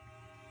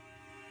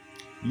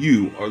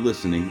You are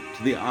listening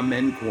to the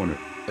Amen Corner,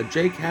 a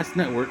JCast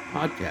Network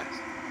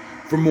podcast.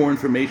 For more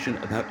information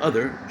about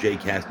other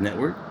JCast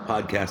Network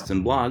podcasts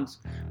and blogs,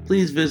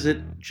 please visit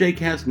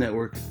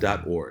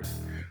jcastnetwork.org.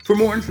 For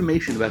more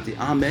information about the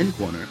Amen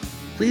Corner,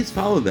 please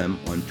follow them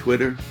on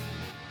Twitter,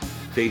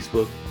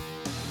 Facebook,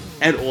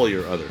 and all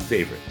your other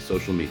favorite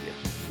social media.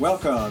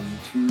 Welcome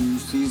to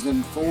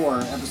Season 4,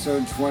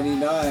 Episode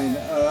 29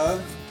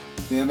 of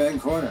the Amen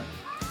Corner.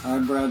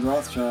 I'm Brad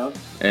Rothschild.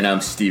 And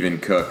I'm Stephen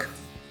Cook.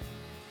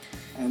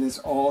 And it's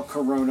all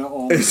Corona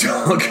all the time. It's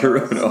all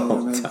Corona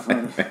all the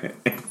time.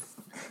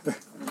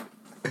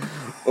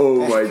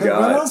 Oh my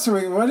God!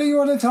 What do you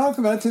want to talk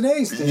about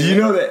today, Steve?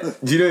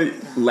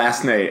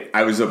 Last night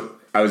I was up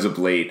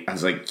late. I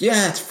was like,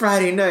 yeah, it's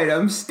Friday night.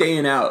 I'm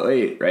staying out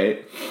late,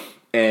 right?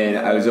 And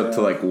I was up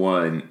to like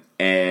 1,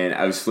 and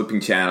I was flipping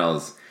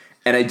channels,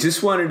 and I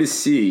just wanted to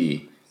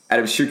see, out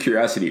of sheer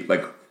curiosity,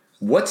 like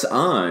what's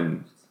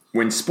on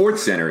when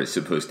SportsCenter is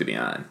supposed to be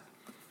on.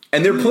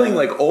 And they're playing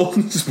like old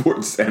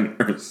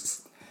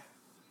SportsCenters.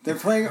 They're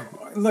playing.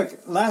 Look,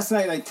 last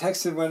night I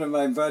texted one of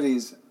my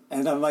buddies,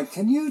 and I'm like,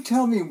 "Can you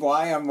tell me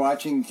why I'm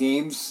watching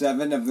Game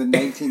 7 of the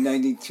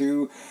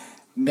 1992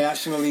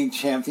 National League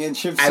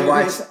Championship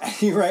Series?"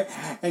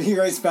 And he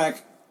writes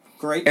back,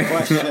 "Great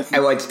question." I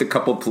watched a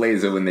couple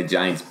plays of when the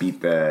Giants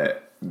beat the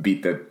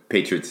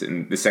Patriots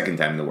in the second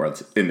time in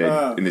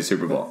the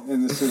Super Bowl.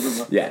 In the Super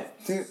Bowl, yeah.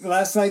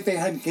 Last night they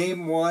had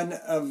Game 1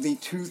 of the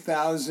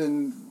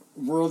 2000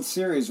 World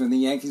Series when the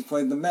Yankees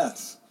played the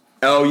Mets.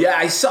 Oh yeah,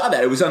 I saw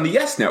that. It was on the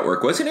Yes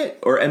Network, wasn't it,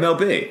 or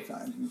MLB?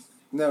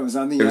 No, it was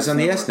on the. It was on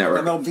the Yes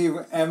Network.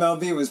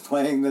 MLB was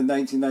playing the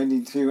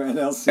 1992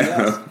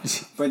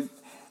 NLCS, but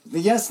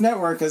the Yes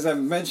Network, as I've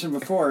mentioned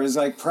before, is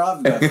like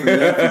Pravda for the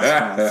Yankees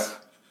fans.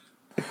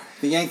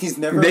 The Yankees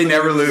never lose. They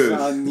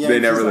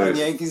never lose. On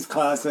Yankees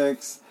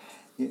classics.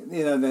 You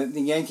know, the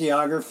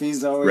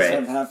Yankeeographies always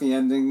have happy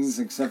endings,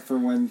 except for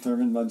when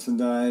Thurman Munson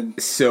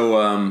died. So,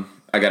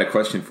 I got a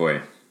question for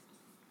you.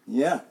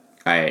 Yeah.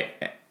 Are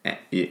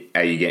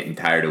you getting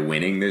tired of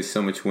winning? There's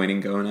so much winning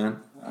going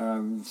on.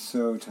 I'm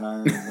so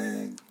tired of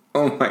winning.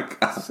 Oh my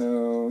God.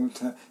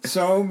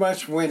 So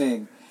much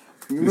winning.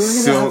 We're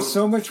going to have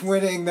so much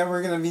winning that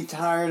we're going to be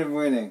tired of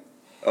winning.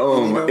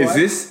 Oh my,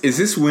 is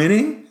this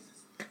winning?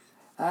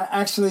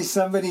 Actually,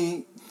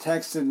 somebody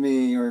texted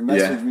me or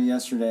messaged me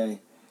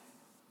yesterday,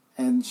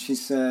 and she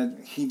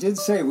said, he did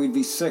say we'd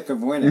be sick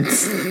of winning.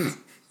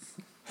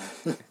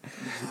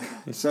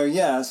 So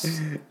yes,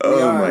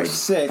 we are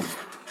sick.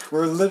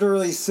 We're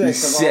literally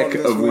sick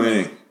of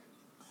winning.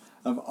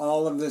 Of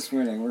all of this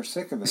winning. We're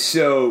sick of it.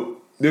 So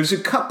there's a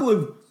couple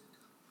of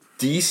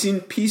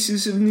decent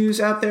pieces of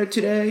news out there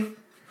today.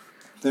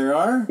 There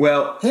are?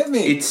 Well, hit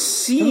me. It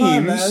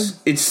seems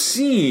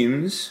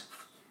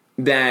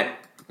that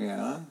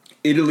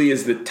Italy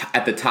is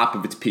at the top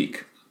of its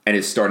peak and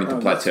is starting to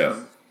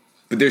plateau.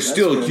 But there's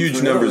still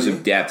huge numbers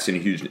of deaths and a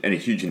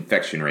huge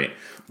infection rate.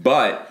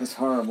 But it's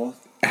horrible.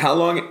 How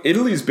long?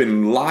 Italy's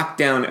been locked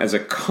down as a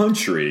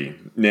country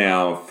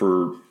now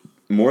for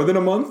more than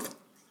a month?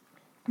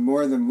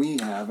 More than we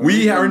have.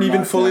 We aren't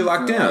even fully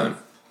locked down.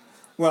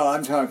 Well,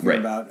 I'm talking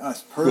about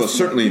us personally. Well,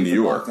 certainly in New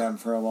York. Locked down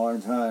for a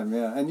long time,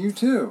 yeah. And you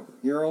too.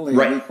 You're only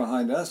a week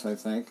behind us, I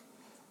think.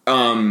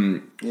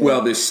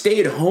 Well, the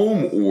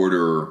stay-at-home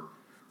order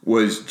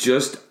was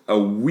just a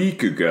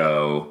week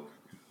ago,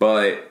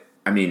 but,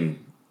 I mean...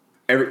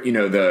 but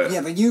you've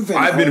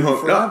been home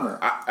forever.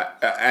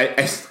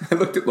 I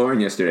looked at Lauren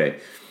yesterday,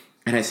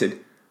 and I said,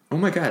 "Oh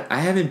my God, I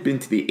haven't been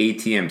to the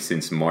ATM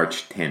since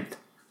March 10th."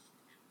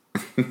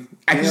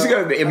 I used to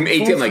go to the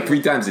ATM like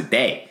 3 times a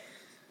day.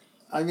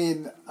 I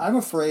mean, I'm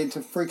afraid to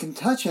freaking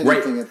touch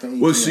anything at the ATM.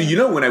 Well, so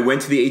when I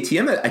went to the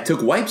ATM, I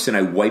took wipes and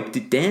I wiped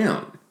it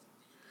down.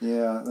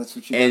 Yeah, that's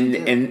what you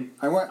do. And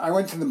I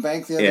went to the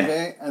bank the other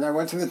day, and I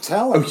went to the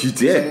teller. Oh, you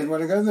did? I didn't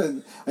want to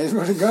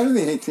go to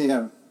the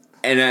ATM.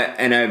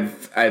 And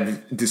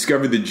I've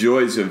discovered the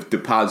joys of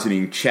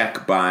depositing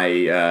check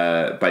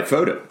by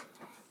photo.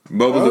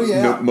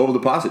 Mobile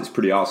deposit is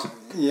pretty awesome.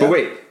 Yep. But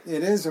wait,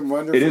 it is a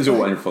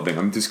wonderful thing.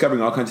 I'm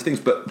discovering all kinds of things,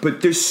 but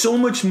there's so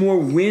much more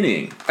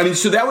winning. I mean,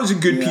 so that was a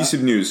good piece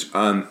of news.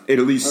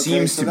 Italy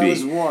seems to be.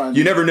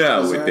 You never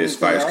know with this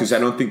virus because I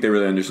don't think they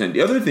really understand.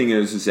 The other thing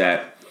is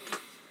that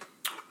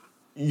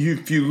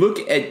if you look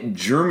at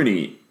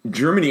Germany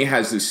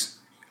has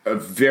a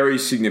very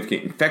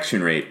significant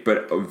infection rate,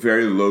 but a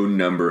very low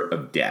number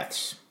of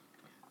deaths.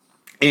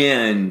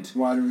 And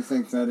why do we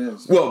think that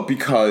is? Well,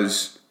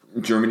 because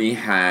Germany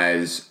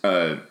has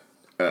a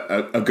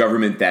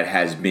government that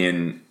has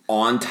been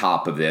on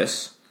top of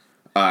this,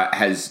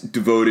 has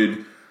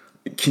devoted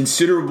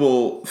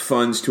considerable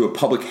funds to a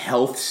public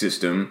health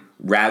system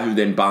rather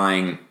than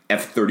buying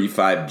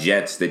F-35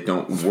 jets that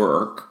don't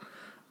work.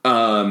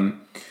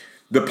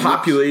 The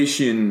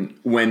population,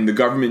 when the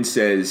government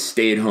says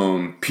stay at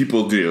home,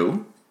 people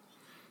do.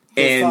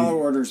 They follow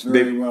orders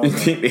very well.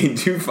 They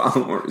do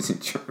follow orders in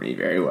Germany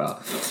very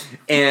well.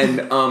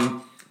 And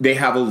they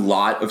have a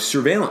lot of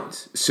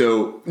surveillance.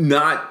 So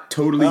not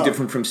totally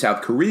different from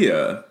South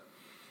Korea.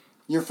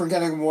 You're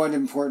forgetting one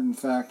important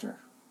factor.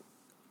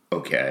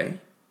 Okay.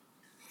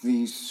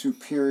 The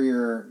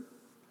superior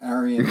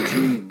Aryan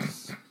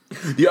genes.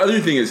 The other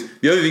thing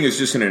is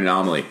just an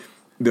anomaly.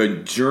 The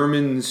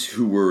Germans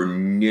who were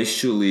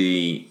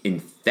initially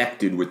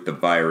infected with the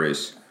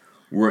virus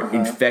were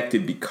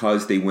infected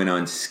because they went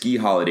on ski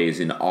holidays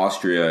in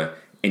Austria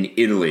and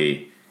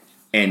Italy,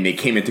 and they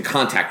came into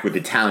contact with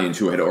Italians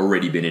who had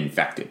already been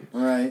infected.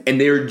 Right.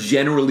 And they're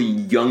generally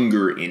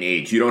younger in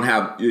age.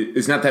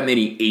 There's not that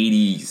many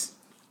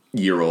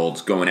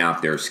 80-year-olds going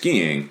out there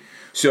skiing.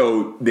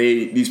 So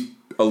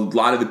a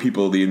lot of the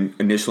people, the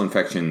initial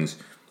infections,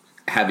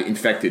 have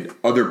infected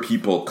other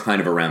people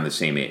kind of around the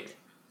same age.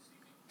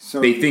 So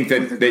they think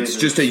that it's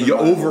just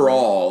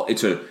overall,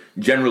 it's a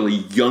generally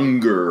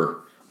younger,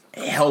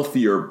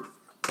 healthier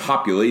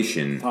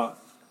population.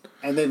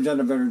 And they've done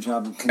a better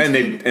job of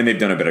containing it. And they've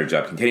done a better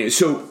job containing it.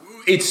 So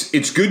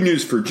it's good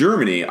news for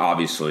Germany,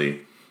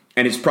 obviously,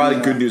 and it's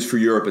probably good news for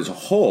Europe as a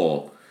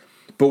whole.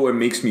 But what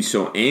makes me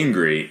so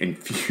angry and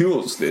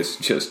fuels this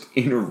just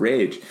inner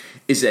rage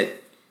is that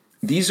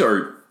these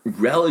are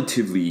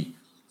relatively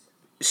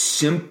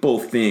simple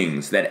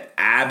things that,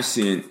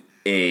 absent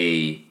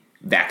a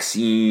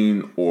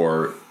vaccine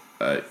or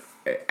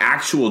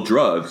actual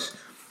drugs,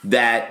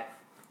 that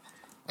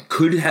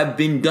could have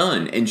been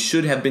done and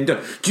should have been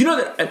done. Do you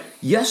know that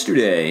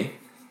yesterday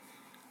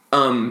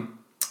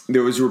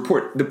there was a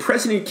report, the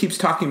president keeps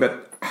talking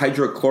about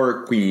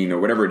hydrochloroquine or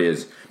whatever it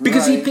is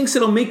because he thinks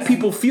it'll make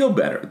people feel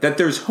better, that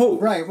there's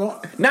hope. Right.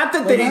 Well, not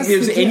that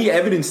there's any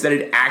evidence that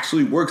it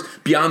actually works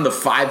beyond the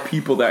 5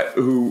 people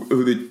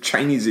who the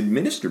Chinese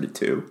administered it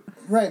to.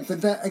 Right,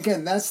 but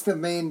that's the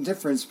main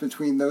difference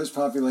between those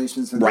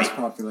populations and this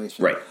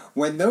population. Right.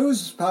 When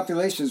those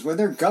populations, when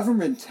their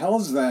government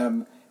tells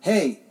them,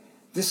 hey,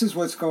 this is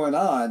what's going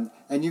on,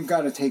 and you've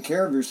got to take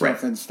care of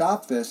yourself and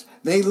stop this,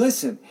 they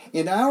listen.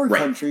 In our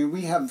country,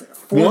 we have...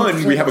 we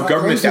have a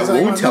government that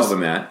won't tell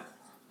them that.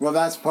 Well,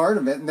 that's part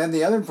of it. And then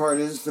the other part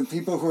is the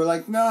people who are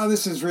like, no,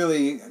 this is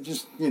really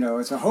just,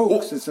 it's a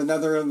hoax. It's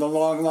another in the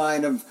long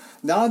line of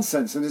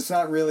nonsense, and it's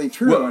not really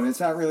true, and it's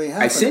not really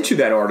happening. I sent you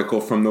that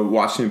article from the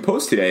Washington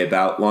Post today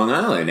about Long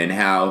Island and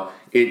how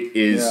it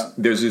is,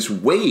 there's this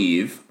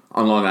wave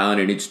on Long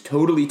Island, and it's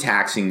totally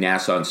taxing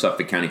Nassau and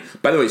Suffolk County.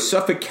 By the way,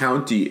 Suffolk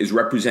County is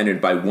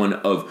represented by one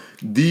of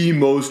the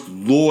most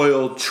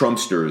loyal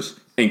Trumpsters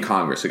in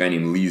Congress, a guy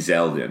named Lee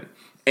Zeldin.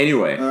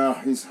 Anyway,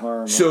 he's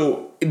horrible.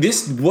 So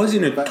this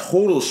wasn't a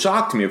total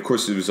shock to me. Of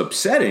course, it was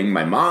upsetting.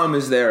 My mom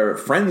is there,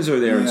 friends are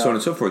there, and so on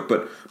and so forth.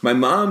 But my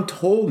mom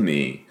told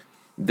me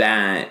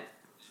that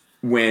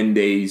when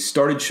they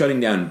started shutting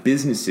down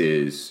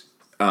businesses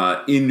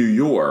in New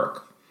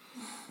York,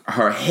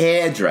 her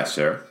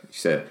hairdresser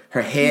said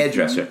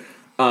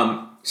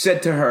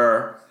to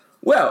her,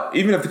 well,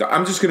 even if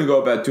I'm just going to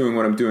go about doing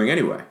what I'm doing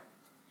anyway.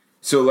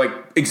 So, like,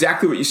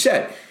 exactly what you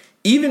said.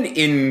 Even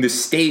in the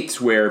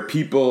states where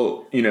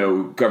people,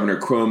 Governor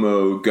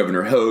Cuomo,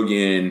 Governor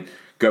Hogan,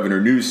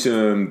 Governor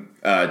Newsom,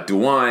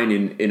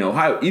 DeWine in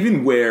Ohio,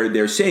 even where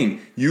they're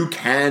saying you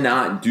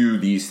cannot do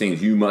these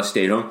things, you must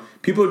stay at home,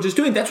 people are just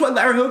doing it. That's why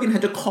Larry Hogan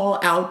had to call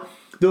out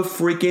the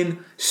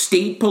freaking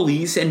state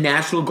police and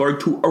National Guard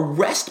to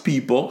arrest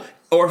people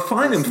or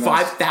fine them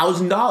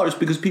 $5,000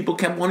 because people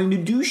kept wanting to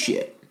do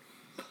shit.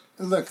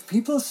 Look,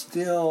 people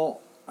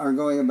still are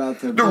going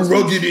about their business. The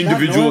rugged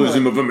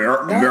individualism of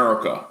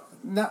America.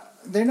 No,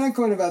 they're not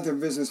going about their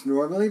business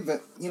normally,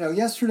 but,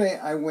 yesterday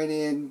I went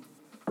in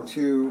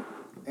to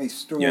a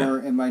store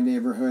in my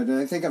neighborhood, and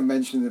I think I've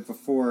mentioned it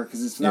before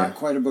because it's not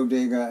quite a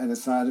bodega and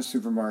it's not a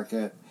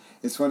supermarket.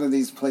 It's one of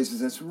these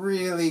places that's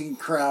really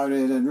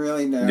crowded and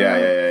really narrow.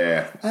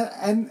 Yeah.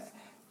 And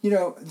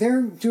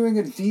they're doing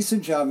a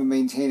decent job of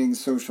maintaining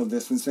social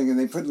distancing, and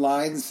they put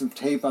lines of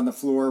tape on the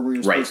floor where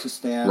you're supposed to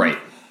stand. Right.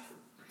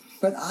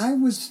 But I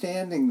was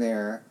standing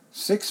there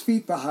 6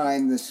 feet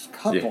behind this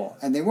couple,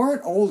 and they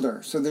weren't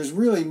older, so there's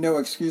really no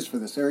excuse for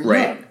this. They were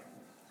young.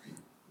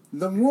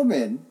 The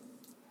woman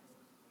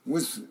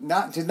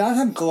did not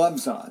have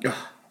gloves on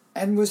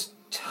and was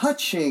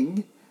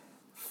touching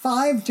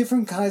 5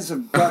 different kinds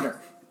of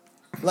butter,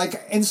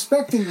 like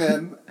inspecting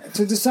them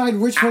to decide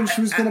which one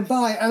she was going to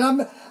buy.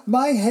 And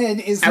my head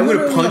is I would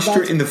have punched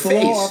her in the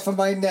face off of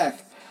my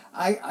neck.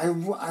 I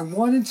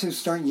wanted to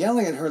start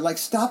yelling at her, like,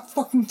 stop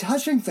fucking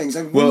touching things.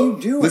 Like, what are you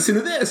doing? Listen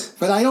to this.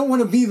 But I don't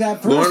want to be that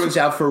person. Lauren was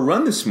out for a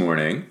run this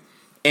morning,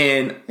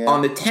 and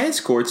on the tennis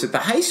courts at the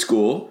high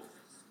school,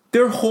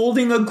 they're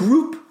holding a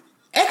group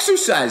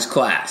exercise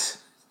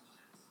class.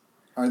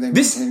 Are they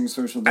maintaining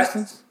social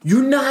distance?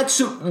 You're not.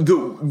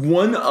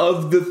 One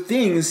of the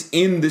things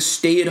in the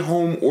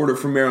stay-at-home order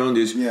for Maryland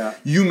is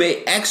you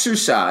may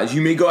exercise,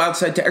 you may go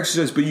outside to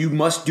exercise, but you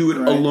must do it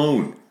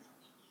alone.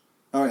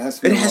 Oh, it has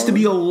to be has to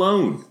be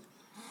alone.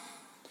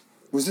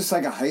 Was this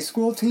like a high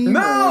school team?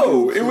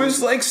 No, it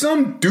was like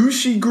some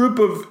douchey group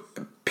of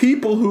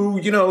people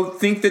who,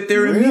 think that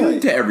they're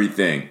immune to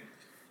everything.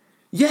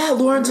 Yeah,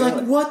 Lauren's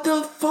like, what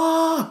the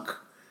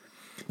fuck?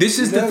 This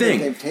is the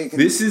thing.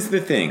 This is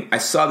the thing. I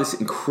saw this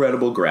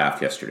incredible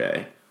graph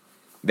yesterday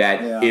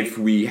that if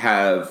we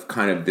have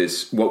kind of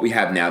this, what we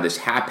have now, this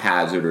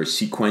haphazard or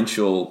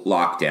sequential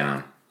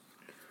lockdown,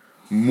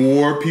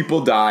 more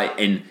people die.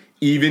 And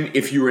even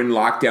if you were in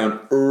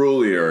lockdown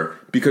earlier,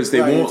 because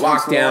they won't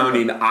lock down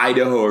in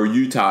Idaho or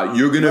Utah,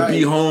 you're going to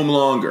be home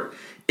longer.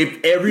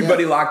 If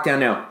everybody locked down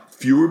now,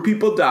 fewer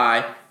people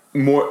die,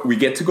 more we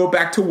get to go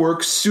back to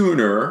work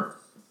sooner.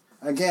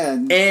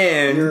 Again,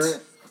 and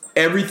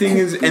everything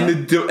is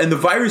and the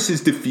virus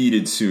is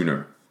defeated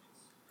sooner.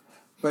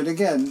 But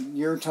again,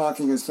 you're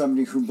talking as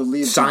somebody who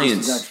believes science that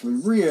this is actually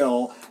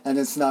real, and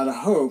it's not a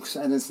hoax,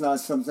 and it's not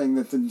something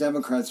that the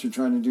Democrats are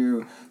trying to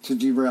do to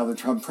derail the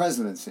Trump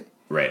presidency.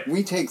 Right.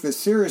 We take this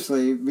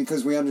seriously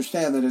because we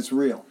understand that it's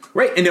real.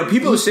 Right. And now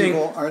people are saying...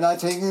 people are not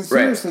taking it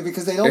seriously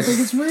because they don't think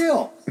it's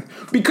real.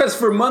 Because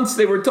for months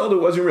they were told it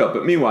wasn't real.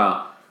 But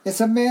meanwhile...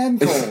 It's a man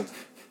cold.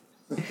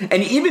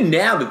 And even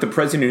now that the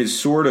president is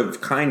sort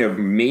of, possibly...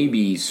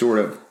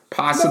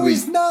 No,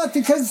 he's not,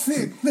 because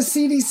the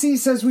CDC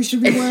says we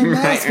should be wearing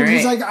masks. And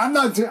he's like, I'm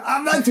not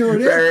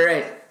doing it.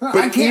 Right. But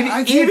I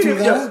can't do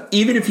that.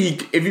 Even if he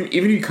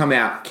came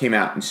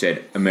out and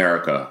said,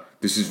 America,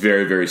 this is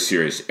very, very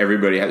serious.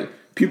 Everybody has...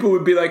 People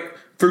would be like,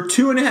 for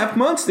 2.5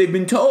 months, they've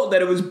been told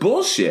that it was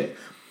bullshit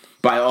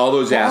by all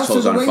those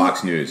assholes on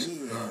Fox News.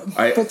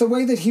 But the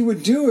way that he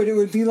would do it, it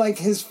would be like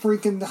his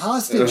freaking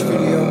hostage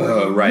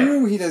video where he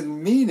knew he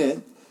didn't mean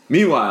it.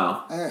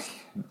 Meanwhile,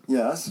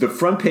 yes, the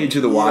front page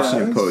of the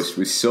Washington Post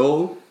was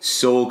so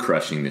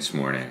soul-crushing this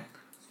morning.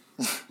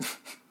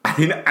 I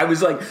mean, I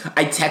was like,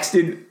 I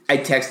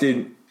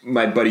texted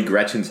my buddy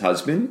Gretchen's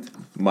husband,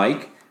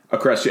 Mike,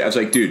 across the... I was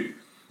like, dude,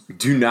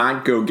 do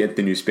not go get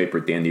the newspaper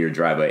at the end of your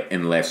driveway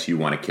unless you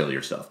want to kill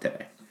yourself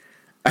today.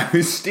 I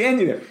was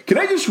standing there. Can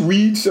I just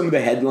read some of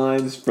the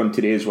headlines from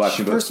today's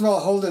Washington Post? First of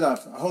all, hold it up.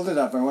 Hold it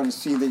up. I want to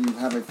see that you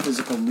have a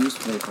physical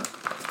newspaper.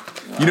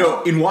 Wow. You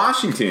know, in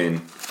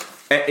Washington,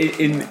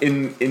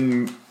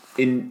 in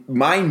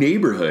my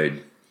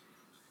neighborhood,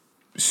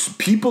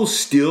 people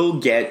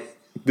still get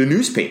the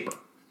newspaper.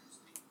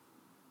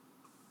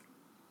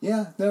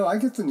 Yeah, no, I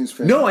get the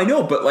newspaper. No, I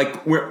know, but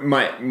like,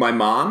 my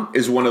mom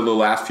is one of the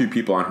last few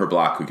people on her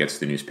block who gets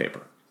the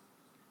newspaper.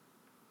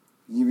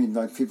 You mean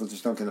like people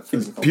just don't get a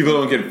physical... People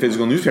don't get a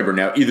physical newspaper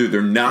now. Either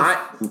they're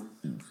not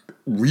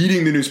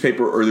reading the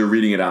newspaper or they're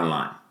reading it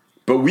online.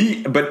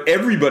 But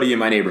everybody in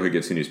my neighborhood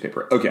gets a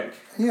newspaper. Okay.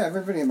 Yeah,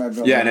 everybody in my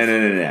building. Yeah,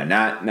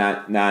 no.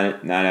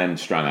 Not on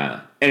Strong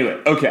Island.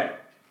 Anyway, okay.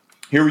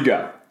 Here we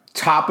go.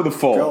 Top of the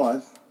fold. Go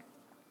on.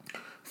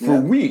 For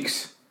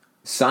weeks,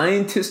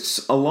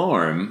 scientists'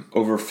 alarm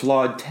over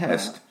flawed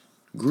test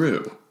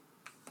grew.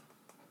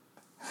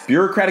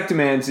 Bureaucratic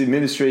demands,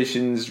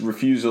 administration's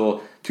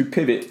refusal to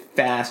pivot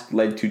fast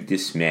led to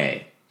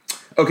dismay.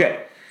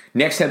 Okay,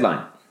 next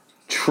headline.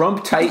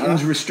 Trump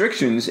tightens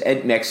restrictions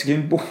at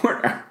Mexican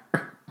border.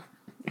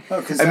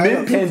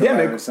 Amid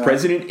pandemic,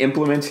 president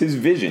implements his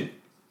vision.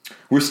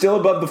 We're still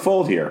above the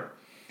fold here.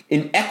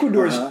 In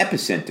Ecuador's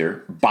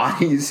epicenter,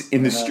 bodies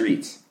in the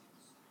streets.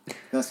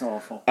 That's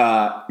awful.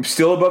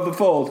 Still above the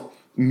fold.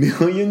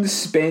 Millions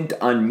spent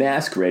on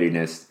mask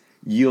readiness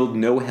yield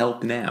no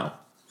help now.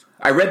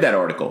 I read that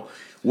article.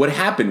 What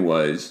happened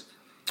was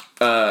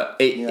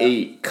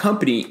a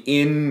company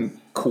in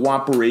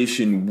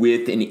cooperation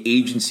with an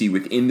agency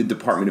within the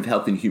Department of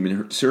Health and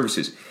Human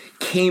Services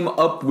came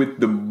up with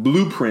the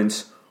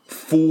blueprints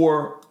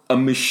for a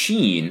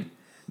machine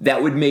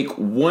that would make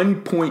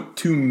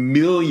 1.2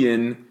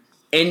 million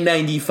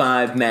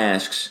N95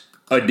 masks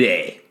a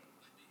day.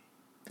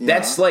 Yeah.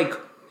 That's like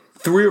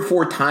 3 or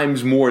 4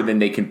 times more than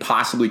they can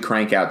possibly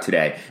crank out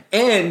today.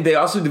 And they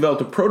also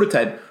developed a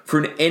prototype for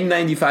an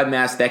N95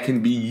 mask that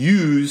can be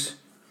used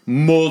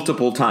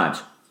multiple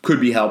times. Could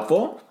be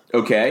helpful,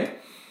 okay?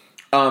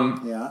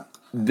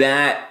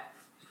 That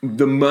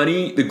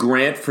the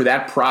grant for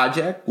that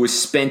project was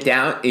spent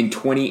out in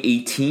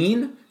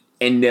 2018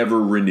 and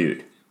never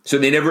renewed. So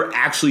they never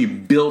actually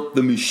built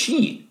the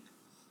machine.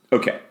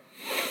 Okay.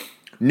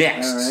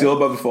 Next, still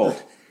above the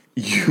fold.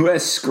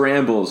 U.S.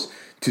 scrambles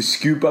to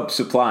scoop up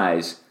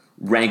supplies,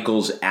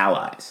 rankles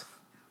allies.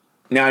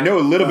 Now, I know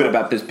a little bit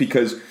about this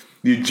because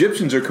the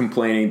Egyptians are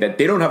complaining that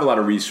they don't have a lot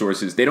of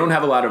resources, they don't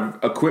have a lot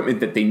of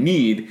equipment that they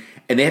need,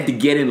 and they have to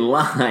get in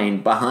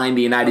line behind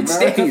the United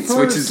States, first.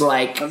 Which is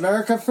like...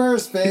 America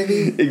first,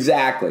 baby.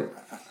 Exactly.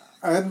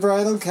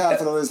 Unbridled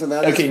capitalism.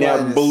 Okay,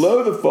 now,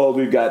 below the fold,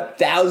 we've got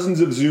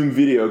thousands of Zoom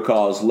video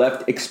calls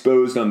left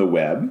exposed on the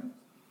web,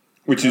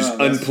 which is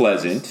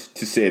unpleasant,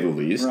 to say the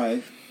least.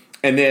 Right.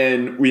 And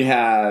then we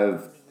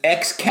have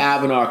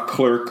ex-Kavanaugh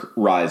clerk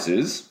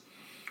rises,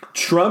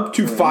 Trump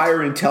to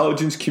fire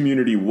intelligence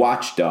community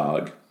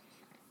watchdog.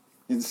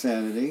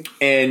 Insanity.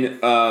 And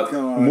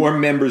more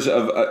members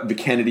of the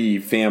Kennedy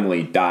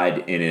family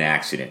died in an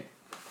accident.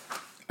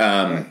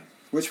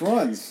 Which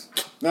ones?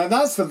 Now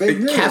that's the big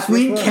news.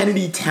 Kathleen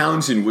Kennedy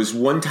Townsend was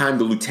one time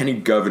the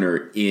lieutenant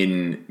governor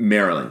in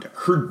Maryland.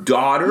 Her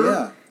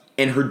daughter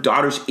and her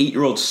daughter's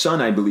 8-year-old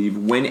son, I believe,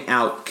 went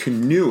out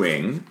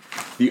canoeing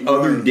the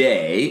other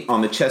day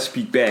on the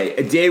Chesapeake Bay,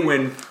 a day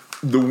when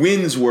the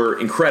winds were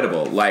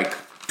incredible, like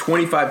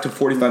 25 to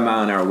 45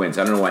 mile an hour winds.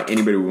 I don't know why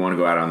anybody would want to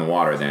go out on the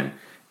water then.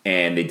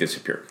 And they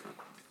disappeared.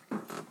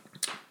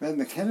 Man,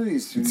 the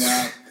Kennedys do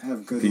not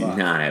have good luck.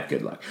 Do not have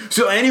good luck.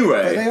 So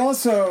anyway, but they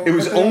also, it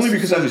was only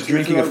because I was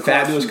drinking a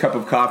fabulous cup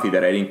of coffee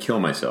that I didn't kill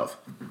myself.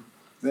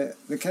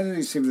 The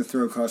Kennedys seem to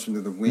throw caution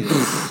to the wind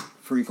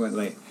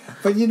frequently.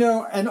 But,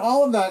 and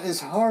all of that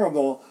is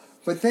horrible.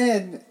 But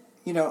then,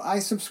 I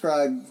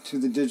subscribe to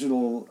the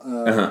digital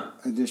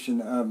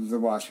edition of the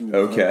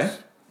Washington Post.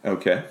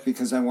 Okay.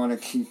 Because I want to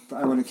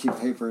keep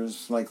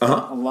papers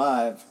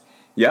alive.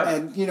 Yeah.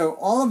 And,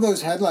 all of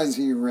those headlines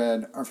that you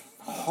read are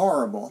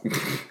horrible.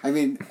 I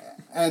mean,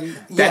 and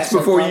that's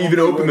before you even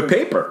open the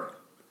paper.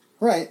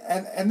 Right.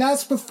 And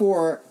that's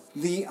before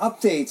the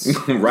updates.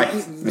 Right.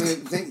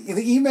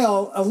 The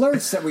email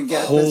alerts that we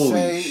get Holy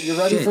that say, you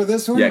ready for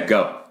this one? Yeah,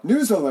 go.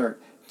 News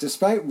alert.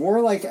 Despite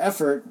warlike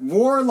effort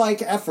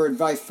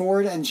by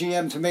Ford and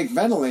GM to make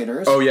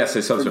ventilators. Oh, yes, I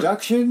saw that.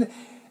 Production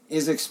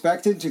is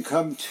expected to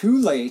come too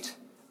late,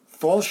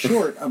 fall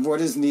short of what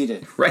is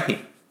needed.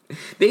 Right.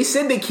 They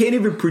said they can't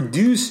even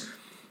produce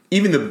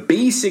even the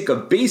basic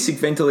of basic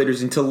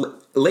ventilators until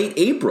late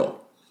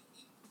April.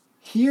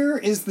 Here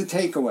is the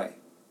takeaway.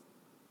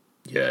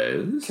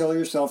 Yes. Kill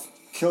yourself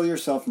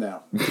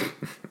now.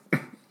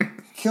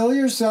 Kill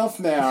yourself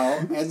now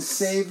and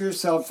save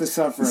yourself the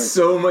suffering.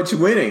 So much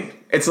winning.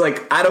 It's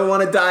like, I don't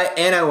want to die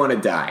and I want to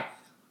die.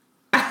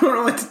 I don't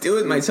know what to do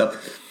with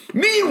myself.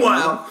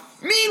 Meanwhile,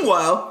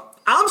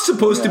 I'm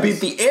supposed to be at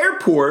the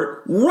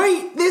airport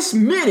right this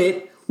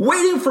minute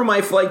waiting for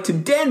my flight to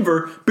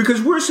Denver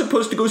because we're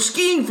supposed to go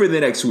skiing for the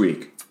next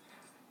week.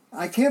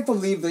 I can't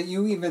believe that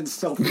you even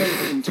still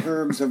think in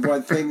terms of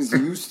what things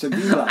used to be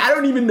like. I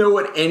don't even know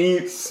what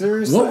any...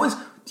 Seriously. What was...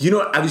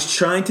 I was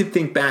trying to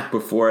think back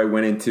before I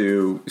went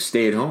into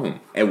stay at home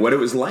and what it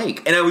was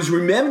like. And I was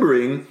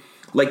remembering,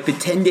 the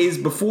 10 days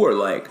before,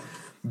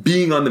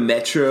 being on the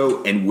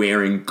metro and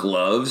wearing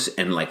gloves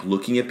and,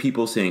 looking at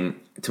people saying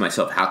to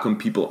myself, how come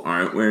people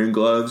aren't wearing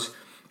gloves?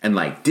 And,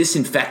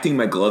 disinfecting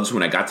my gloves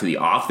when I got to the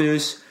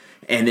office.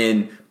 And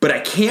then... But I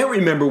can't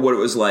remember what it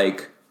was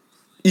like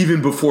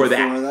even before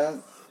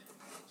that.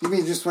 You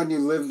mean just when you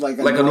lived like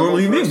a normal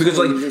human being?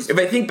 Because, if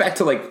I think back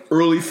to,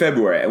 early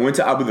February, I went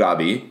to Abu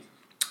Dhabi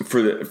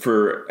for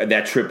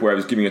that trip where I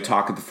was giving a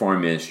talk at the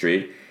Foreign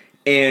Ministry,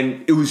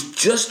 and it was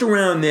just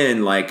around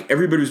then,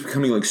 everybody was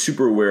becoming,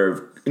 super aware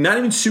of, not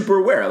even super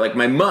aware,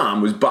 my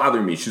mom was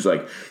bothering me. She was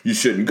like, you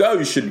shouldn't go,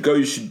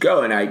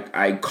 and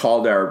I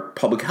called our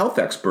public health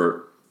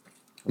expert,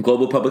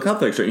 global public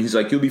health expert, and he's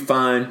like, you'll be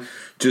fine,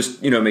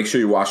 just, make sure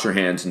you wash your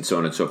hands and so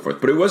on and so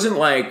forth. But it wasn't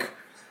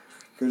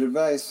good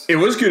advice. It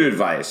was good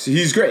advice.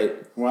 He's great.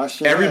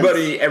 Wash your hands.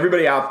 hands.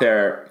 Everybody out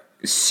there,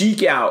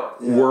 seek out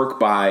work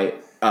by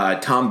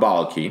Tom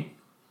Boyke.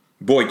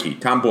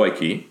 Tom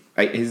Boyke.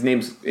 His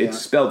name's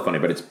spelled funny,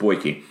 but it's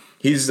Boyke.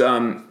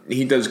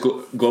 He does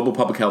global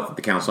public health at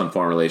the Council on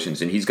Foreign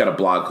Relations, and he's got a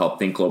blog called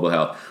Think Global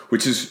Health,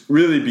 which has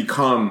really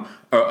become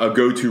a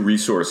go-to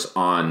resource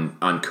on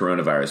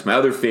coronavirus. My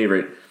other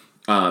favorite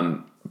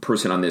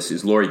person on this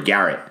is Laurie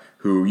Garrett,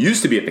 who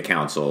used to be at the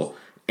Council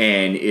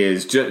and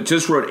is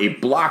just wrote a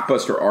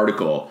blockbuster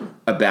article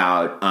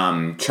about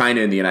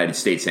China and the United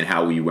States and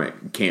how we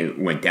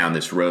went down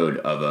this road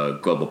of a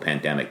global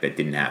pandemic that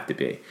didn't have to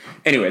be.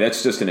 Anyway,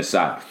 that's just an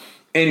aside.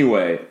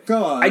 Anyway,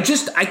 go on. I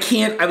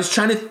can't. I was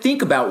trying to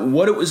think about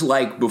what it was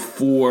like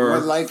before.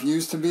 What life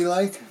used to be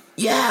like.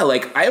 Yeah,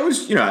 I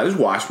was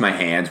washing my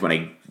hands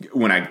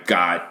when I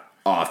got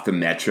off the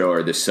metro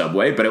or the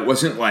subway, but it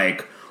wasn't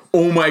like,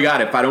 oh my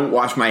God, if I don't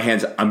wash my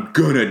hands, I'm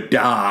gonna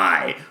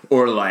die.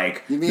 Or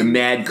the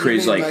mad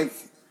craze,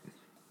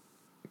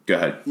 go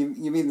ahead.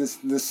 You mean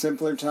the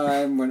simpler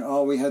time when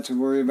all we had to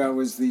worry about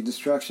was the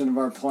destruction of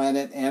our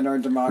planet and our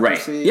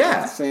democracy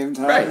at the same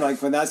time?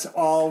 Right. When that's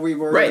all we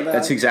worried about? Right,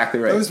 that's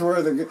exactly right. Those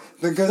were the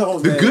good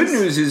old days. The good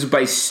news is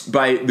by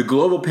the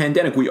global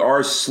pandemic, we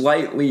are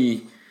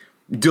slightly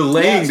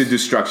delaying the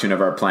destruction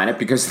of our planet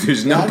because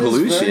there's no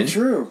pollution. That is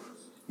very true.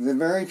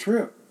 Very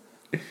true.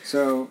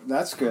 So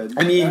that's good.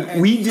 I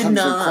mean, we did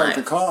not. Quite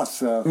the cost.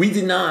 So. We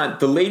did not.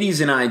 The ladies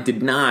and I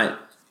did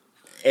not.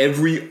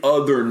 Every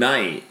other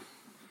night,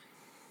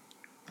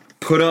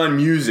 put on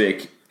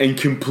music and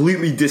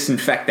completely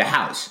disinfect the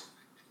house.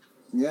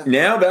 Yeah.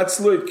 Now that's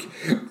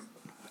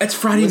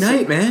Friday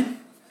night, man.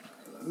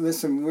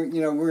 Listen,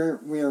 we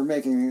are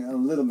making a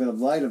little bit of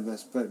light of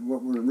this, but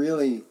what we're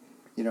really,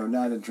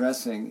 not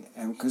addressing,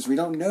 and because we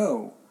don't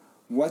know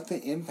what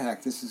the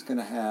impact this is going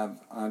to have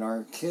on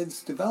our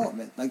kids'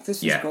 development.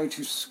 This is going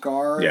to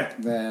scar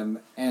them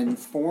and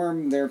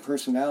form their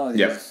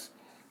personalities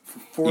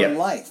for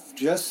life,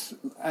 just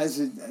as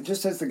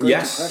the Great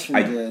Depression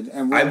did,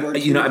 and World War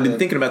II I've been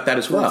thinking about that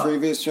as well.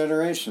 Previous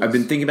generations. I've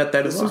been thinking about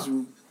that as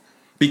well.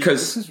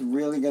 Because this is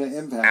really going to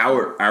impact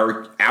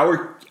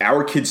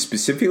our kids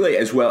specifically,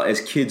 as well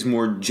as kids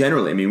more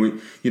generally. I mean,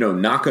 we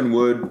knock on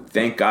wood,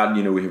 thank God,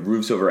 we have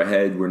roofs over our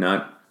head. We're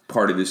not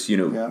part of this,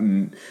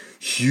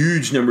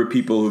 huge number of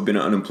people who've been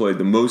unemployed,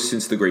 the most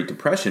since the Great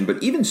Depression.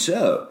 But even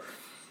so,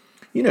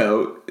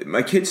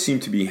 my kids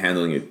seem to be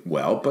handling it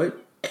well.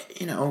 But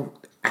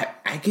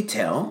I could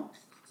tell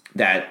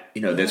that,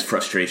 there's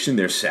frustration,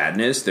 there's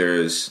sadness,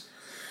 there's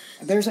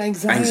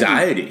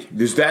anxiety.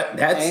 There's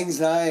that's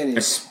anxiety.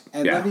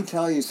 And let me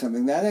tell you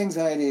something. That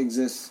anxiety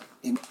exists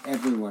in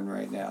everyone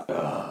right now.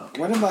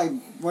 Okay.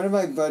 One of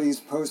my buddies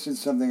posted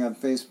something on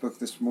Facebook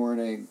this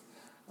morning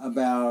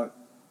about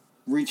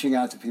reaching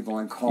out to people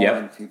and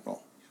calling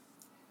people.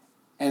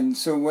 And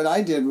so what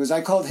I did was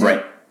I called him.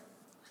 Right.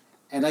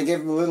 And I gave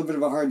him a little bit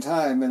of a hard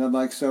time, and I'm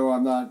like, so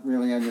I'm not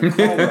really on your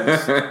call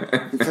list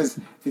because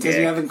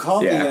you haven't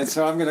called me yet,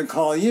 so I'm going to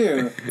call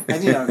you.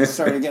 And, he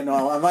started getting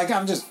I'm like,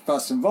 I'm just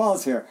busting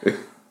balls here.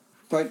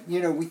 But,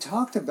 we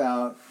talked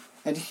about,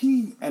 and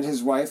he and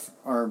his wife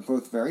are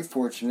both very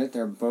fortunate.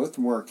 They're both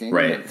working.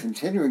 Right. They're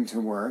continuing to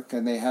work,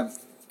 and they have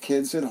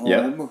kids at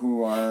home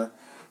who are,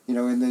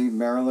 in the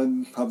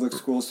Maryland public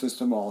school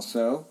system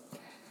also.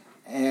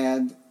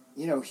 And,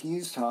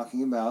 he's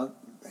talking about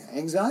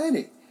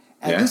anxiety.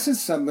 And this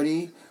is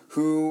somebody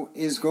who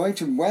is going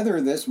to weather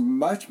this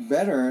much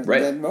better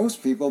than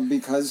most people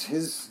because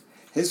his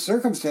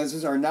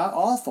circumstances are not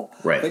awful.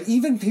 Right. But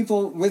even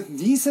people with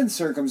decent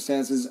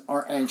circumstances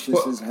are anxious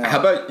as hell. How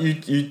about you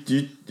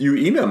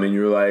emailed me and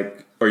you were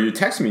like, or you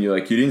texted me and you're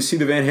like, you didn't see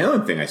the Van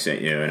Halen thing I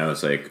sent you. And I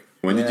was like,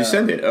 when did you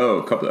send it?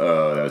 Oh,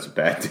 that was a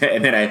bad day.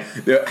 And then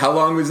how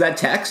long was that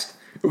text?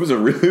 It was a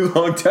really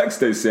long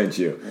text I sent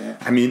you. Yeah.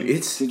 I mean,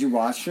 Did you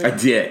watch it? I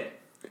did.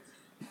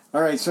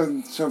 All right,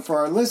 so for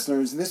our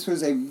listeners, this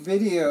was a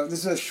video. This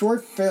is a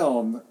short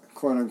film,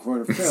 quote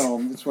unquote, a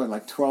film. It's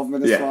 12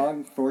 minutes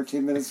long,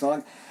 14 minutes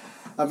long,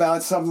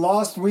 about some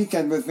lost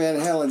weekend with Van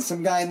Halen.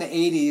 Some guy in the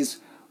 80s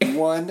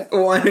won an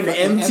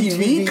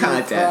MTV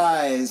contest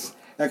prize,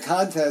 a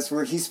contest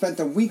where he spent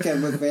the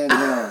weekend with Van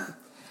Halen.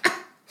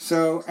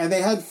 So, and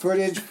they had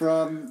footage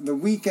from the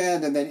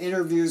weekend and then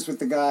interviews with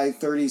the guy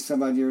 30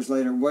 some odd years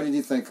later. What did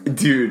you think?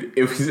 Dude,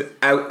 it was.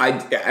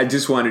 I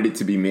just wanted it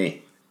to be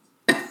me.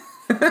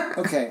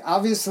 Okay,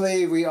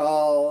 obviously we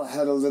all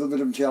had a little bit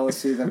of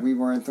jealousy that we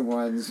weren't the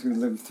ones who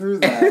lived through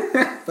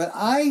that, but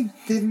I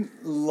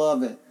didn't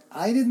love it.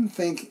 I didn't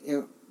think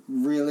it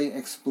really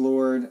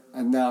explored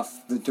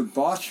enough the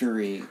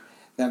debauchery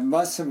that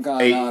must have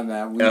gone on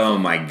that weekend. Oh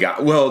my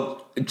God.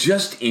 Well,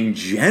 just in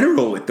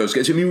general with those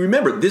guys. I mean,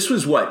 remember, this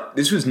was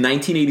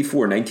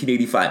 1984,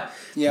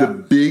 1985. Yeah.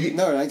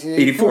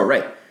 1984,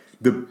 right.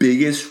 The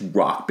biggest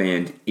rock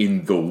band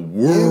in the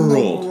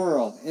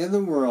world. In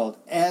the world.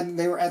 And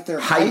they were at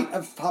their height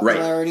of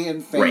popularity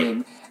and fame.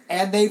 Right.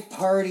 And they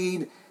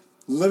partied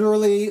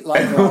literally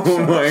like rock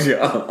stars.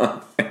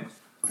 Oh my God.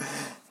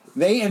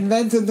 They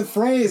invented the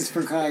phrase,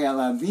 for crying out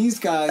loud. These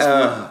guys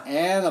were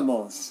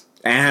animals.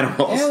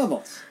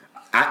 Animals.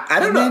 I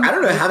don't know. I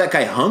don't know how that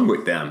guy hung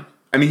with them.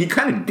 I mean, he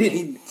kind of did.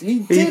 He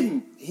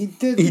didn't. He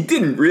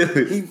didn't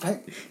really.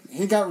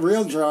 He got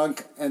real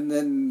drunk, and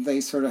then they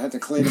sort of had to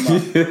clean him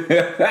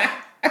up.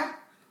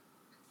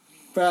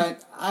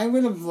 But I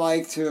would have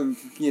liked to have,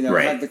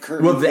 had the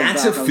curtain. Well,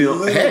 that's a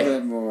film. A little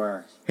bit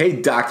more. Hey,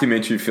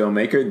 documentary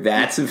filmmaker,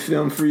 that's a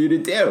film for you to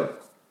do.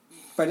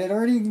 But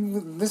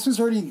this was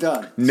already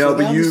done. No,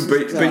 so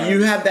but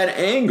you have that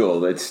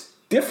angle that's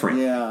different.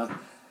 Yeah.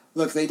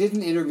 Look, they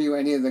didn't interview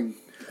any of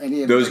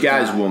those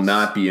guys will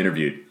not be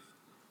interviewed.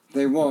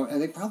 They won't,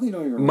 and they probably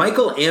don't even.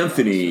 Michael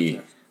Anthony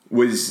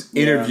was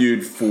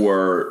interviewed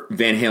for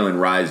Van Halen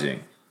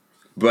Rising,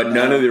 but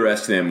none of the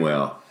rest of them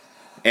will.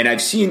 And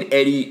I've seen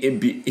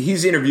Eddie;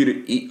 he's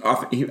interviewed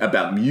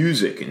about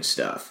music and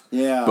stuff.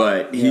 Yeah,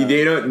 but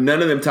they don't.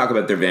 None of them talk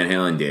about their Van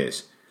Halen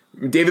days.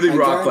 David Lee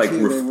Roth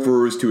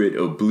refers to it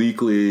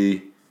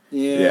obliquely.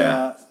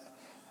 Yeah.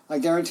 I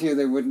guarantee you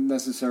they wouldn't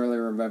necessarily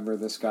remember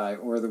this guy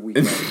or the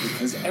weekend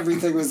because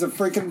everything was a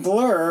freaking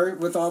blur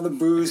with all the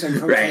booze and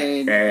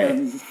cocaine. Right.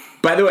 And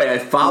by the way, I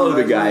follow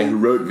the guy who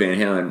wrote Van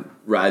Halen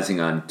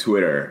Rising on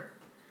Twitter.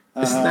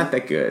 It's not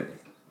that good.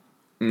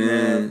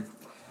 Nah.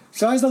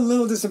 So I was a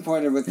little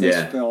disappointed with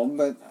this film,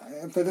 but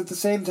at the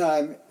same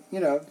time,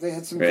 they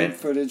had some good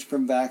footage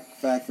from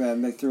back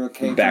then. They threw a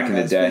cake back in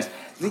the day.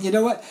 You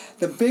know what?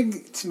 My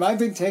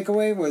big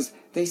takeaway was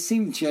they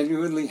seemed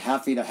genuinely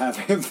happy to have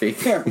him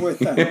there with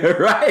them.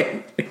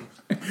 Right.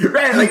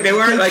 Like they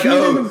weren't like,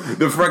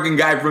 the fucking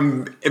guy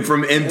from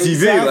MTV.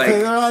 Exactly. Like,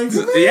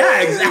 they're like,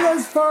 yeah, exactly.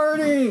 Let's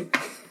party.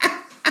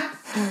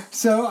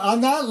 So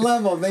on that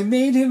level, they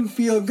made him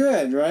feel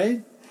good,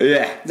 right?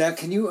 Yeah. Now,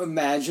 can you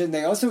imagine?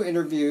 They also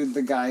interviewed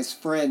the guy's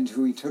friend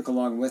who he took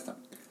along with him.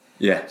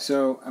 Yeah.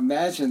 So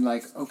imagine,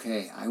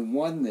 okay, I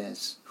won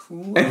this.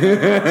 Who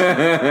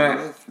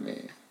with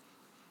me?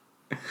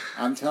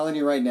 I'm telling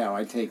you right now,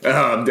 I take it.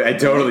 Oh, I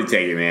totally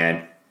take it,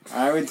 man.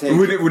 I would take it. It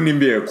wouldn't even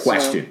be a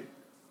question.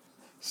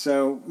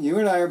 So you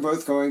and I are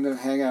both going to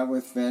hang out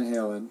with Van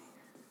Halen.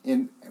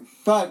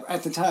 But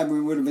at the time,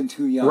 we would have been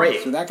too young.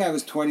 Right. So that guy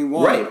was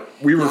 21. Right.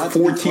 We were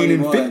 14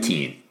 and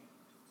 15.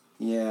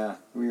 Yeah,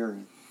 we were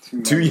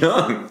too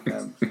young.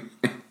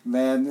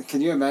 Man,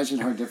 can you imagine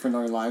how different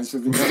our lives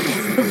would be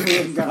if we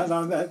had gone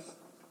on that?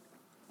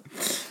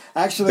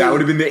 Actually, that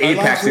would have been the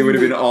apex. It would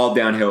have been all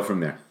downhill from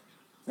there.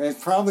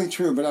 It's probably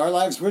true, but our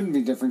lives wouldn't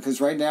be different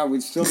because right now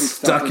we'd still be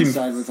stuck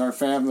inside with our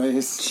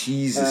families.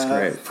 Jesus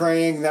Christ.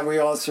 Praying that we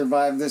all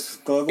survive this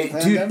global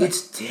pandemic. Dude,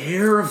 it's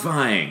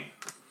terrifying.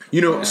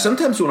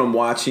 Sometimes when I'm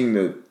watching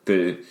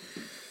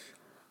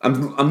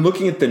I'm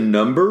looking at the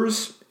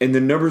numbers, and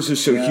the numbers are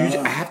so huge,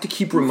 I have to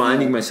keep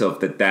reminding myself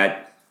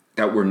that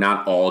we're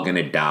not all going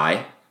to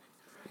die.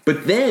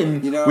 But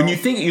then, when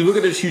you look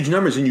at those huge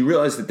numbers and you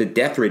realize that the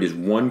death rate is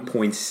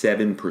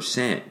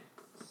 1.7%,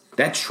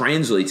 that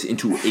translates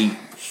into a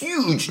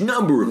huge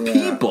number of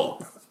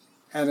people.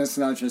 And it's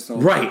not just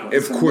old people.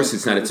 It's of course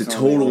it's not. It's a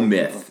total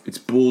myth. People. It's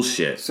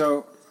bullshit.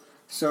 So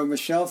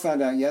Michelle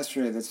found out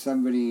yesterday that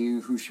somebody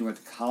who she went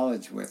to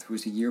college with,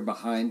 who's a year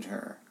behind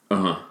her,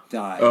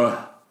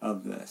 died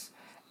of this.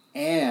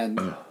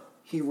 And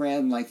he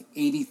ran like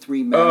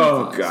 83 marathons.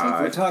 Oh, God.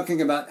 Like, we're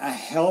talking about a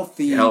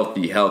healthy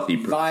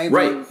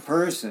vibrant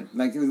person,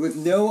 like with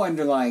no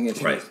underlying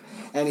issues. Right.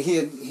 And he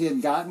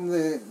had gotten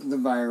the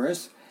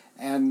virus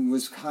and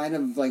was kind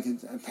of like,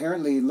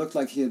 apparently looked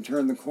like he had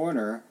turned the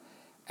corner,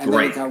 and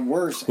then it got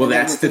worse. Well, and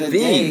that's the thing.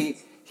 Day,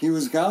 he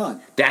was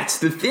gone. That's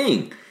the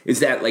thing, is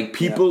that like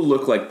people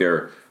look like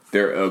they're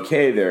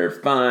okay, they're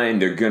fine,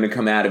 they're going to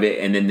come out of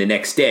it, and then the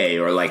next day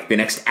or like the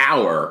next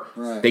hour,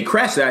 they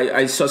crash.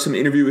 I saw some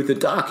interview with the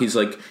doc. He's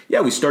like,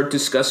 we start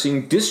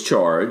discussing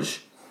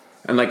discharge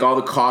and like all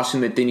the caution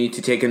that they need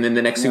to take, and then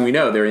the next thing we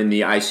know, they're in the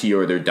ICU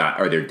or they're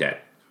dead.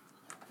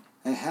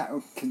 And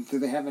do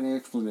they have any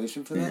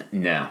explanation for that?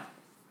 No.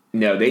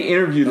 They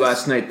interviewed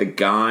last night the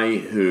guy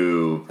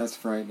who... That's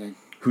frightening.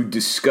 Who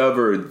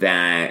discovered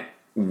that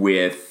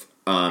with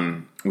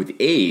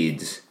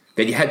AIDS,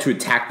 that you had to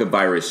attack the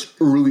virus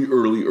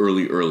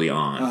early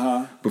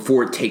on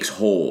before it takes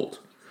hold.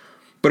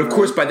 But of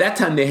course, by that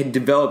time they had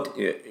developed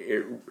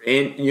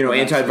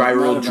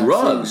antiviral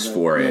drugs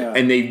for it,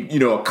 and they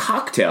a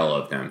cocktail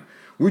of them.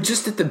 We're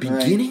just at the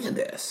beginning of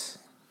this.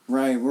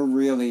 Right, we're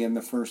really in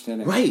the first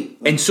inning. Right,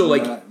 and so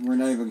we're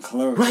not even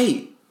close.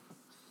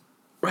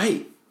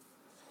 Right.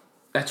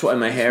 That's why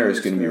my hair is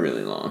going to be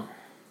really long.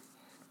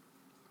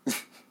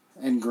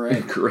 And gray.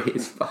 And gray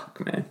as fuck,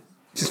 man.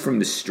 Just from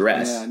the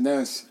stress.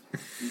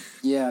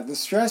 The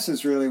stress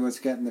is really what's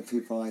getting the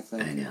people, I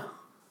think. I know.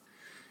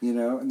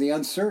 The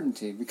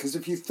uncertainty. Because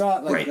if you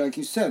thought, like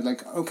you said,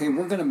 like, okay,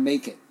 we're going to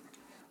make it.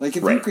 Like,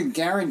 if you could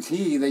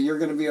guarantee that you're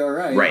going to be all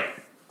right.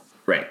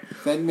 Right.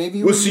 Then maybe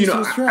you wouldn't be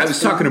so stressed. I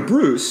was talking to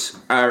Bruce,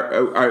 one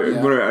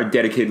of our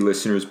dedicated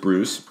listeners,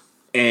 Bruce,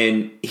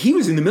 and he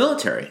was in the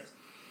military.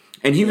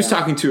 And he was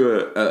talking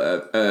to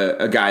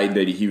a guy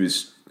that he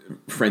was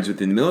friends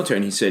with in the military,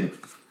 and he said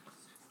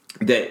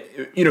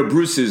that,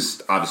 Bruce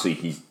is, obviously,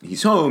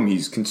 he's home,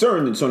 he's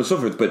concerned, and so on and so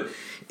forth, but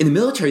in the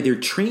military, they're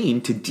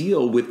trained to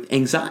deal with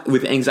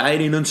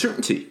anxiety and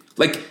uncertainty.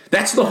 Like,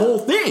 that's the whole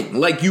thing.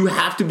 Like, you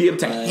have to be able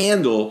to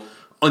handle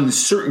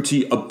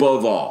uncertainty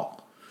above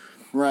all.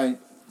 Right.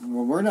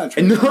 Well, we're not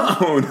trained.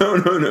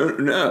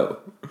 No.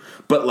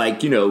 But,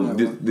 like,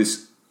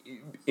 this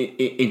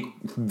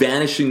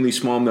vanishingly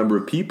small number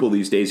of people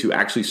these days who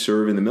actually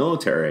serve in the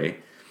military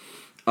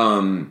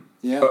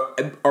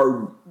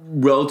are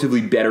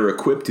relatively better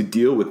equipped to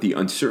deal with the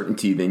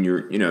uncertainty than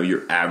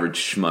your average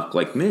schmuck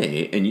like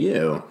me and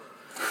you.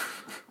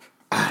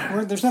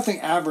 There's nothing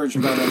average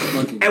about us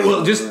smoking.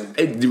 Well,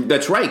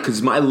 that's right,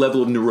 because my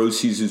level of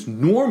neuroses is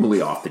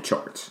normally off the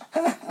charts.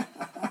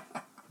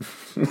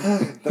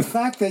 The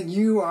fact that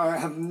you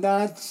have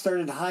not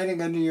started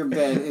hiding under your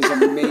bed is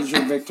a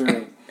major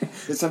victory.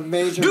 It's a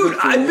major victory. Dude,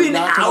 I've been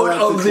out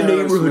of the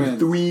neighborhood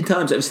 3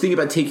 times. I was thinking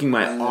about taking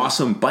my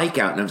awesome bike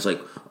out, and I was like,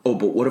 oh,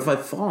 but what if I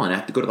fall and I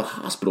have to go to the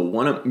hospital?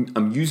 1,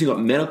 I'm using up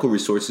medical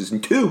resources,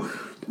 and 2,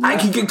 I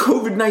could get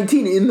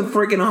COVID-19 in the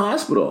freaking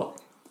hospital.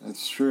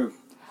 That's true.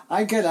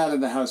 I get out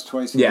of the house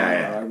twice a day.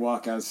 I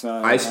walk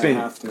outside. I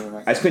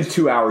spend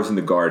 2 hours in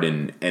the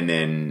garden, and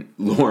then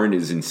Lauren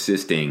is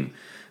insisting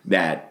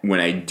that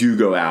when I do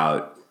go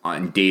out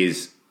on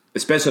days,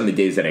 especially on the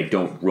days that I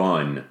don't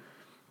run,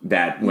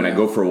 that when I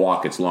go for a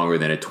walk, it's longer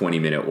than a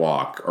 20-minute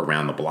walk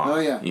around the block. Oh,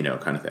 yeah.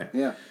 Kind of thing.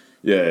 Yeah.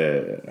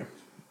 Yeah.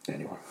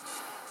 Anyway.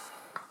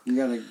 You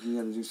gotta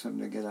do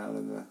something to get out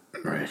of the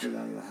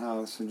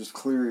house and just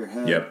clear your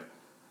head. Yep.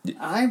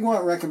 I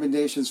want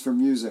recommendations for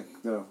music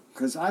though,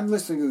 because I'm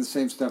listening to the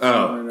same stuff.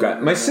 Oh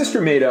God! My sister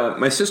made a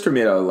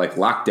like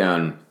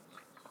lockdown.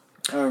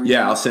 Oh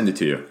yeah, I'll send it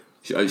to you.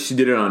 She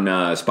did it on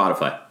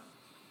Spotify.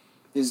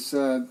 Is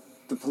the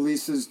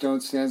Police's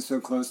 "Don't Stand So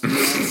Close to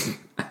Me"?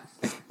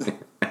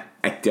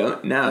 I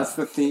don't know. That's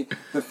the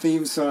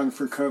theme song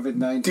for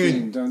COVID-19.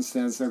 Dude, "Don't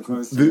Stand So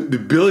Close to Me." The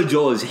Billy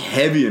Joel is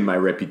heavy in my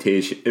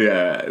reputation,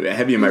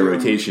 heavy in my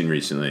rotation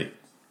recently.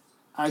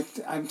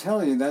 I'm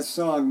telling you, that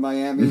song,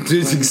 Miami.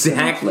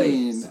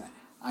 Exactly.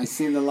 I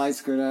seen the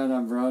lights go down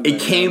on Broadway. It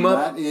came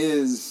up. That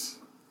is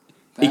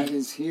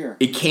here.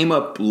 It came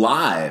up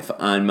live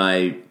on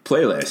my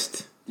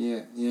playlist.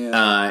 Yeah.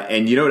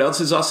 And you know what else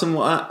is awesome?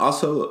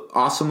 Also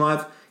awesome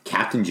live?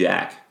 Captain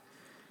Jack.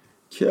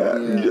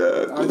 Captain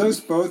Jack. Are those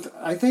both?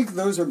 I think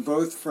those are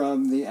both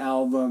from the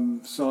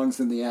album "Songs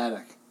in the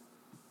Attic."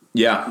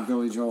 Yeah, the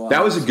Billy Joel.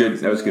 That was a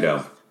good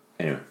album.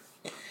 Anyway.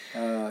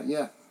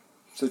 Yeah.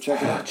 So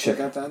check it out. Check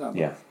out that album.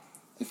 Yeah.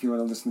 If you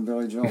want to listen to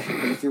Billy Joel.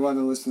 But if you want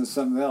to listen to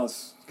something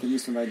else, give me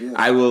some ideas.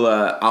 I will.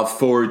 I'll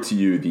forward to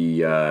you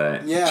the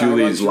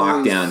Julie's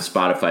Lockdown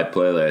Spotify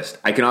playlist.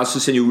 I can also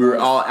send you. We were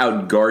all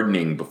out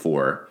gardening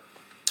before,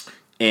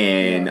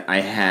 and I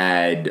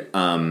had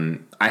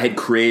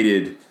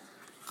created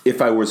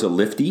If I Was a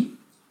Lifty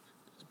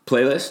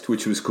playlist,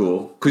 which was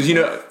cool because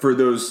for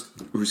those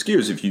who are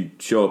skiers, if you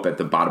show up at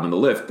the bottom of the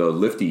lift, the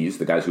lifties,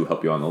 the guys who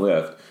help you on the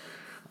lift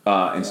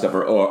and stuff,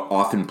 are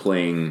often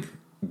playing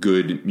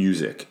good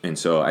music, and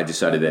so I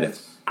decided that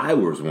if I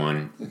was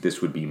one,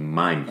 this would be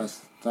mine.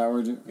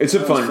 It's a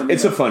fun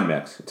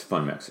mix. It's a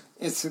fun mix.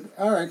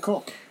 All right,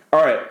 cool.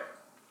 All right.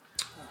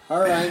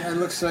 It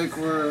looks like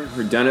we're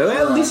done.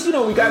 At least we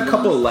got a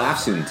couple of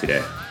laughs in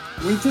today.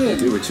 We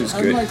did, which was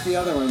good. Unlike the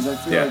other ones, I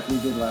feel like we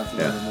did laugh a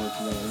little more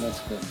today, and that's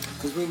good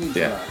because we need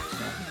to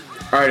laugh.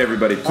 So. All right,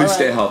 everybody, please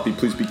stay healthy.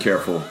 Please be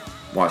careful.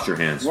 Wash your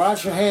hands.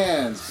 Wash your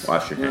hands.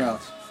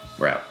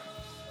 We're out.